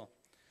back to school.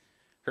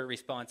 Her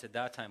response at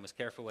that time was,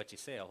 careful what you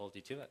say, I'll hold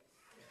you to it.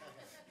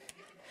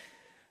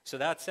 So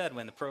that said,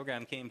 when the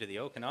program came to the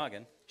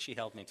Okanagan, she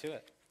held me to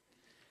it.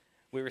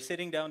 We were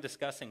sitting down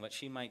discussing what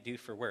she might do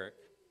for work,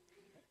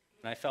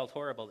 and I felt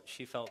horrible that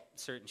she felt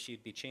certain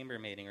she'd be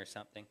chambermaiding or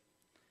something.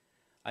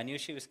 I knew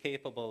she was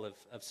capable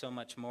of so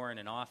much more in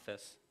an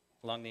office,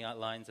 along the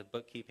lines of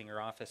bookkeeping or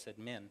office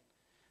admin,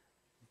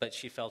 but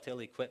she felt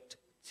ill-equipped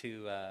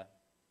to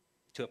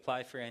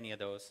apply for any of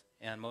those,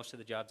 and most of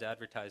the jobs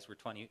advertised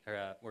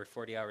were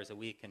 40 hours a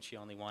week, and she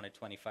only wanted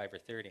 25 or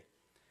 30.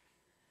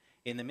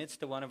 In the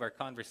midst of one of our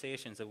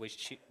conversations of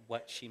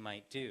what she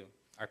might do,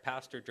 our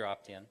pastor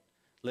dropped in,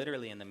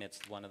 literally in the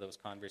midst of one of those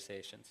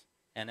conversations,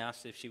 and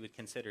asked if she would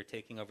consider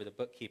taking over the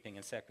bookkeeping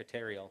and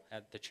secretarial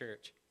at the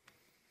church,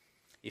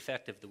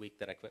 effective the week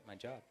that I quit my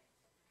job.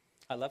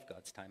 I love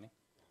God's timing.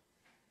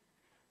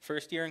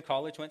 First year in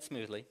college went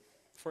smoothly,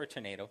 for a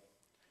tornado.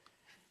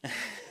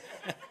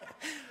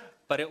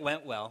 But it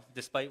went well.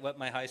 Despite what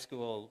my high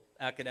school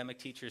academic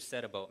teachers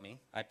said about me,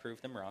 I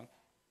proved them wrong,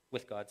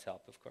 with God's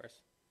help, of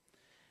course.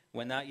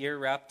 When that year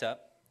wrapped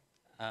up,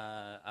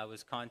 I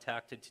was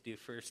contacted to do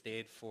first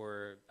aid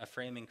for a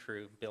framing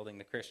crew building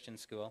the Christian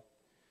school.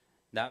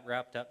 That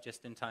wrapped up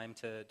just in time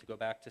to go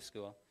back to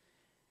school.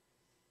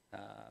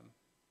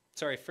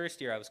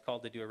 First year I was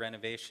called to do a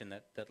renovation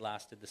that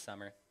lasted the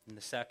summer. In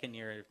the second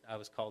year, I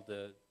was called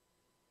to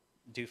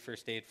do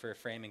first aid for a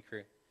framing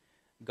crew.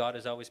 God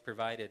has always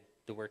provided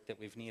the work that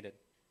we've needed.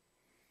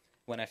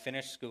 When I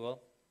finished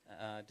school,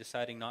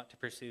 deciding not to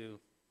pursue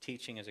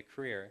teaching as a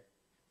career,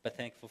 but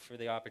thankful for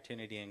the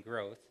opportunity and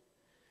growth,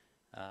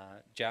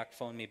 Jack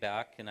phoned me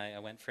back and I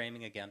went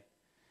framing again.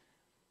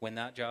 When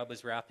that job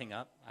was wrapping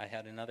up, I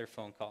had another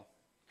phone call.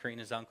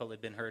 Karina's uncle had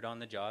been hurt on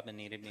the job and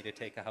needed me to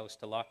take a house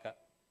to lock up.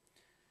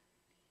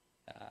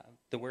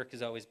 The work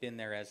has always been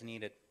there as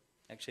needed.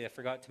 Actually, I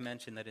forgot to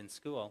mention that in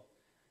school,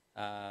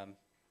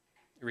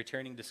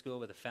 returning to school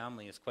with a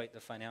family is quite the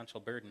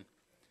financial burden,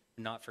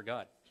 not for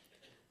God.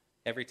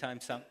 Every time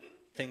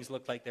things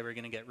looked like they were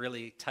going to get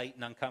really tight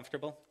and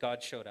uncomfortable,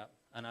 God showed up.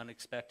 An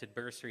unexpected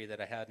bursary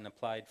that I hadn't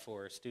applied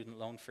for, student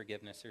loan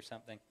forgiveness or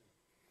something.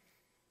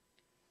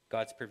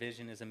 God's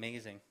provision is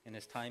amazing, and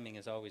his timing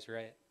is always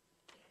right.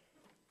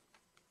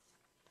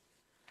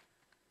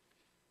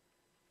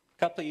 A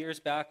couple of years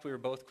back, we were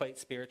both quite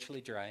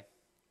spiritually dry.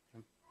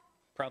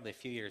 Probably a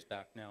few years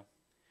back now.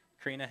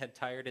 Karina had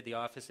tired of the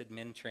office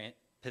admin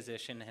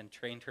position and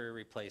trained her a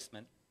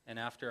replacement, and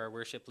after our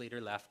worship leader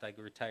left, I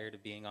grew tired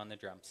of being on the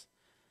drums.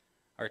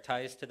 Our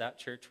ties to that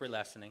church were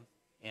lessening,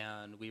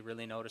 and we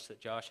really noticed that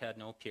Josh had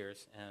no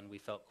peers, and we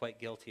felt quite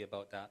guilty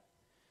about that.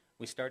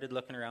 We started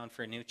looking around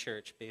for a new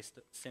church based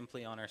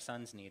simply on our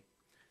son's need.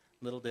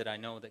 Little did I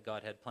know that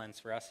God had plans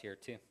for us here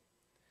too.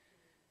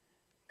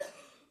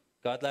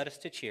 God led us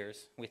to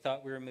Cheers. We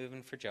thought we were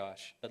moving for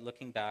Josh, but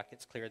looking back,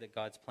 it's clear that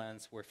God's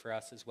plans were for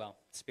us as well.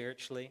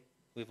 Spiritually,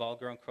 we've all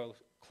grown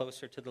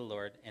closer to the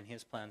Lord and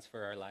his plans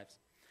for our lives.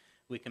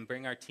 We can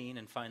bring our teen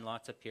and find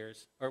lots of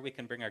peers, or we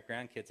can bring our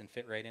grandkids and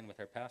fit right in with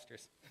our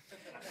pastors.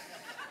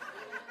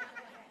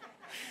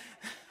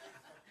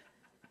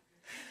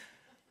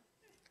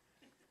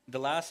 The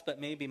last but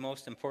maybe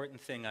most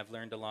important thing I've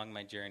learned along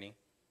my journey,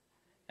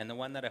 and the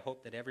one that I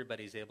hope that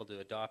everybody's able to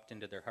adopt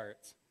into their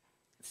hearts,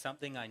 it's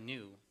something I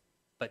knew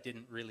but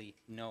didn't really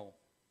know.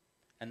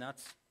 And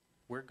that's,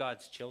 we're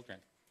God's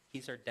children.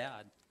 He's our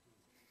dad.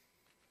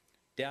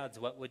 Dads,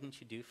 what wouldn't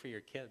you do for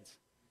your kids?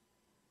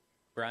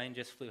 Brian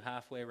just flew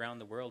halfway around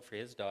the world for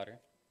his daughter.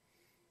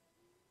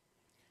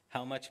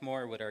 How much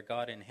more would our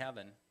God in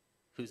heaven,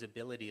 whose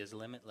ability is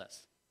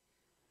limitless,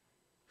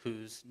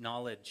 whose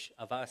knowledge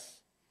of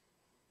us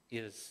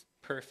is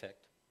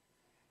perfect.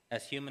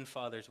 As human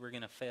fathers, we're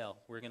going to fail.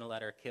 We're going to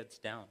let our kids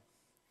down.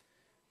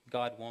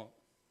 God won't.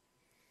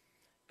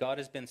 God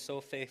has been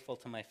so faithful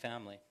to my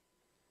family.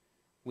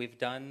 We've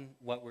done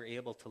what we're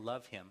able to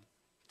love him,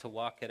 to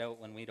walk it out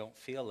when we don't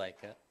feel like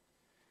it.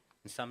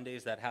 And some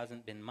days that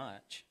hasn't been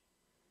much.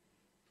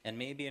 And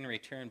maybe in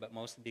return, but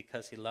mostly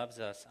because he loves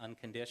us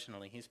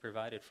unconditionally, he's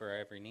provided for our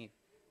every need.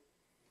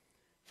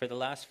 For the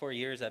last 4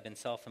 years, I've been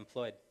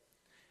self-employed.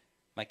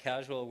 My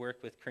casual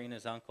work with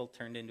Karina's uncle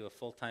turned into a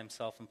full-time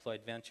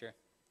self-employed venture.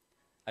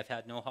 I've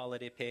had no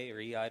holiday pay or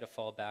EI to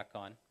fall back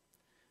on.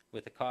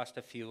 With the cost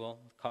of fuel,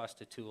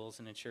 cost of tools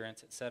and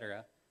insurance,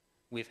 etc.,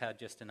 we've had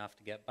just enough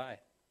to get by.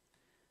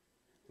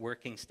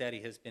 Working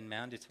steady has been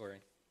mandatory,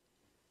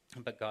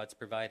 but God's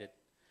provided.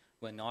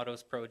 When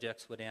Otto's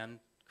projects would end,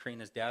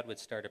 Karina's dad would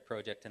start a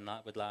project and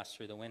that would last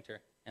through the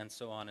winter, and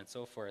so on and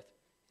so forth.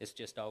 It's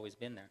just always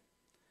been there.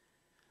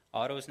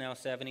 Otto's now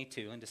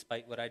 72, and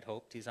despite what I'd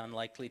hoped, he's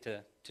unlikely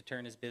to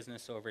turn his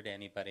business over to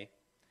anybody.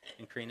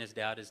 And Karina's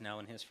dad is now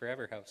in his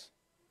forever house.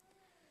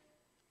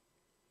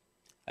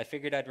 I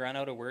figured I'd run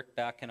out of work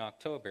back in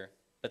October,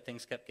 but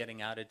things kept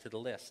getting added to the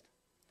list.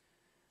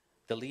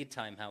 The lead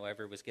time,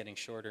 however, was getting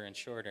shorter and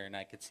shorter, and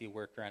I could see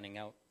work running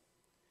out.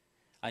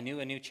 I knew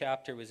a new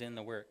chapter was in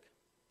the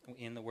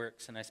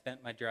works, and I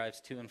spent my drives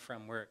to and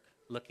from work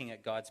looking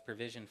at God's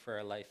provision for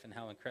our life and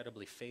how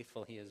incredibly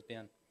faithful he has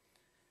been.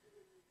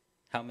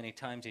 How many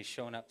times he's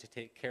shown up to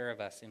take care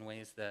of us in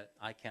ways that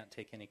I can't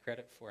take any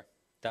credit for.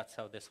 That's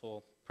how this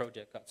whole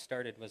project got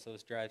started, was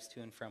those drives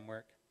to and from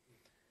work.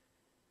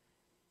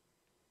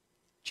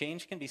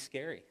 Change can be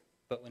scary,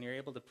 but when you're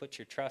able to put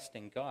your trust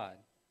in God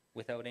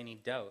without any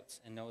doubts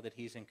and know that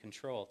he's in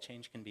control,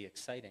 change can be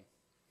exciting.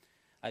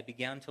 I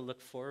began to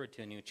look forward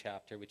to a new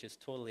chapter, which is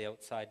totally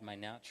outside my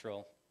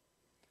natural.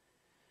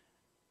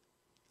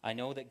 I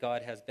know that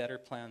God has better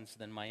plans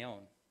than my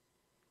own.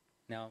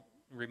 Now,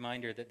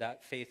 reminder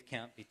that faith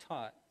can't be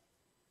taught,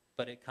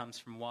 but it comes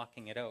from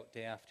walking it out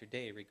day after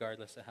day,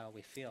 regardless of how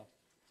we feel.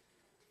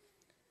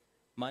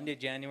 Monday,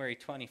 January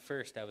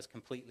 21st, I was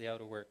completely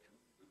out of work.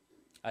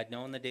 I'd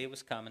known the day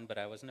was coming, but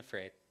I wasn't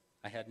afraid.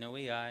 I had no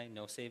EI,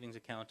 no savings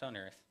account on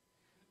earth,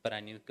 but I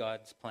knew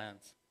God's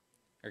plans,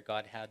 or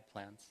God had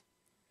plans.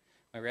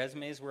 My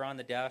resumes were on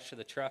the dash of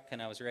the truck,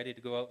 and I was ready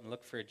to go out and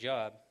look for a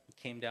job. It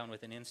came down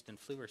with an instant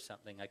flu or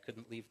something. I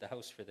couldn't leave the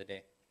house for the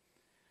day.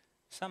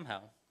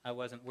 Somehow, I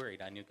wasn't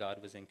worried. I knew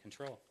God was in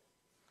control.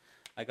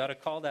 I got a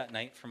call that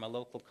night from a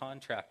local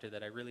contractor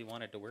that I really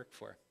wanted to work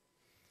for.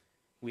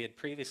 We had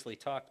previously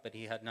talked, but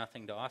he had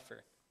nothing to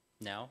offer.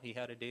 Now he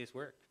had a day's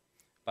work.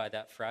 By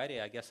that Friday,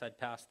 I guess I'd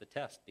passed the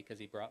test because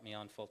he brought me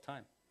on full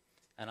time.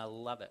 And I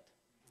love it.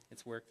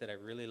 It's work that I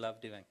really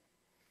love doing.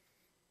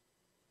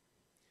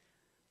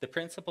 The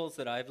principles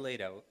that I've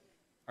laid out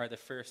are the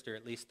first, or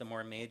at least the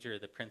more major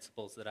of the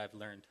principles that I've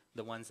learned,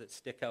 the ones that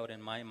stick out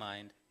in my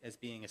mind as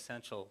being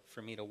essential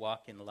for me to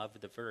walk in love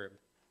the verb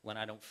when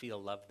I don't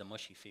feel love the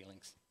mushy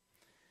feelings.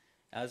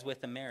 As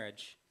with a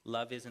marriage,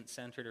 love isn't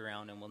centered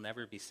around and will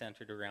never be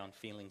centered around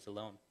feelings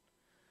alone.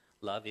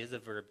 Love is a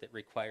verb that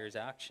requires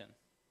action.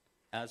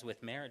 As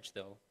with marriage,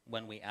 though,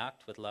 when we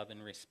act with love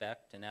and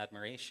respect and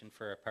admiration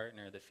for our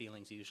partner, the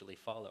feelings usually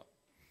follow.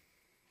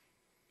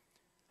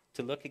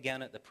 To look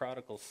again at the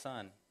prodigal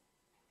son,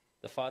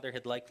 the father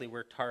had likely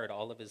worked hard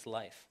all of his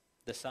life.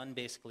 The son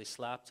basically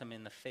slapped him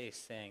in the face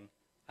saying,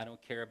 I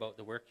don't care about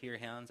the work of your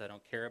hands, I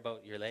don't care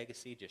about your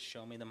legacy, just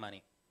show me the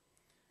money.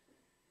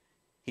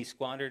 He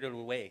squandered it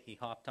away. He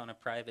hopped on a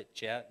private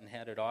jet and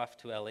headed off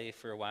to LA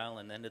for a while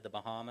and then to the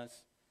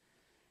Bahamas.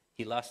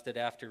 He lusted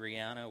after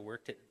Rihanna,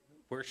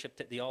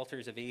 worshipped at the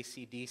altars of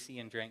AC/DC,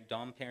 and drank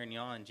Dom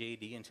Perignon and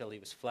JD until he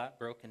was flat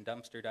broke and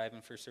dumpster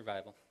diving for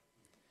survival.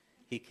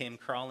 He came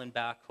crawling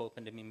back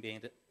hoping to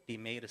be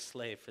made a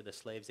slave, for the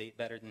slaves ate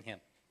better than him.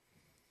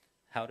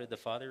 How did the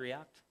father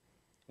react?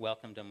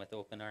 Welcomed him with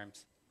open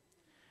arms.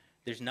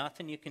 There's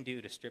nothing you can do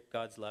to strip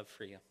God's love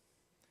for you.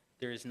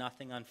 There is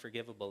nothing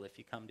unforgivable if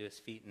you come to his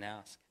feet and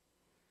ask.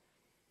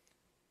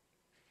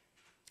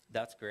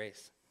 That's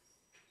grace.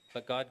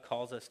 But God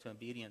calls us to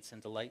obedience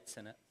and delights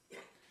in it.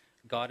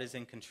 God is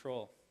in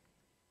control.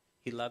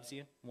 He loves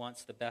you,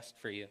 wants the best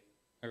for you,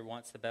 or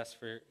wants the best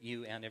for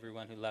you and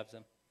everyone who loves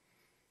him.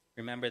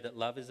 Remember that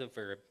love is a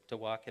verb, to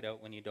walk it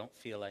out when you don't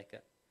feel like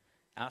it.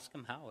 Ask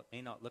him how. It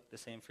may not look the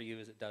same for you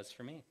as it does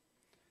for me.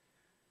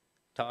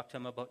 Talk to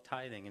him about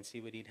tithing and see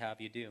what he'd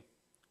have you do.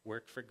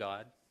 Work for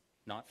God,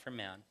 not for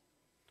man.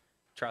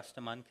 Trust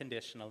him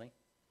unconditionally.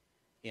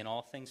 In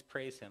all things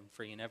praise him,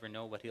 for you never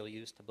know what he'll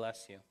use to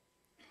bless you.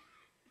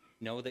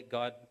 Know that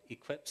God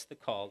equips the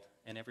called,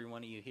 and every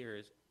one of you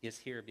here is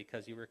here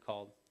because you were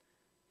called.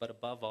 But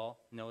above all,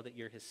 know that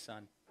you're his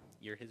son,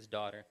 you're his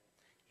daughter.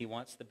 He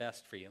wants the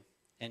best for you,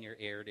 and you're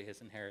heir to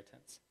his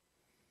inheritance.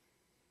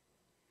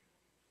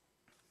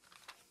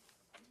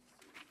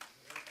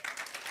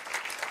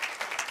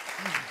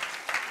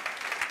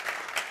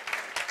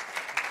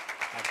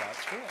 I got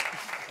through it.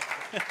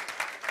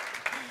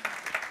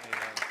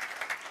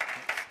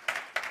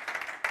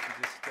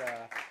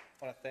 I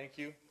just want to thank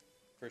you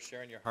for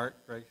sharing your heart,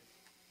 Greg.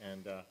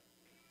 And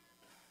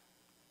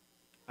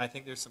I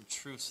think there's some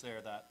truths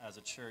there that as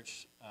a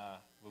church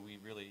we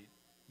really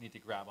need to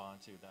grab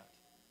onto, that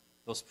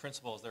those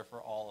principles, they're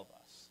for all of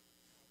us.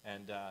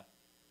 And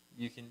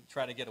you can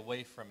try to get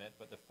away from it,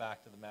 but the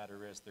fact of the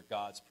matter is they're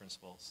God's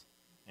principles.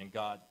 And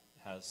God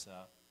has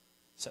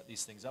set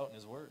these things out in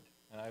his word.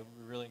 And I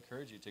really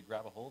encourage you to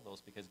grab a hold of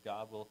those, because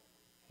God will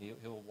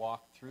he'll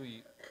walk through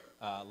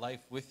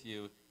life with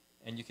you,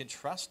 and you can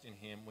trust in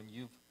him when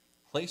you've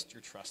placed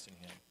your trust in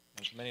him.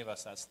 And for many of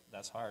us,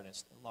 that's hard. And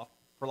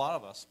for a lot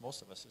of us,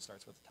 most of us, it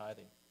starts with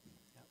tithing.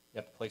 Yeah. You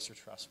have to place your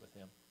trust with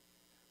him.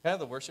 Have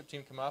the worship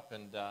team come up,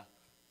 and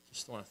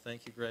just want to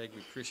thank you, Greg.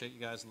 We appreciate you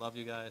guys, love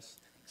you guys,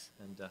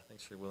 and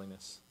thanks for your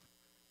willingness.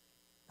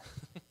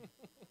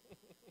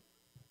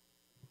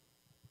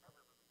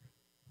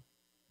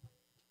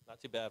 Not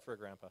too bad for a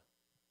grandpa.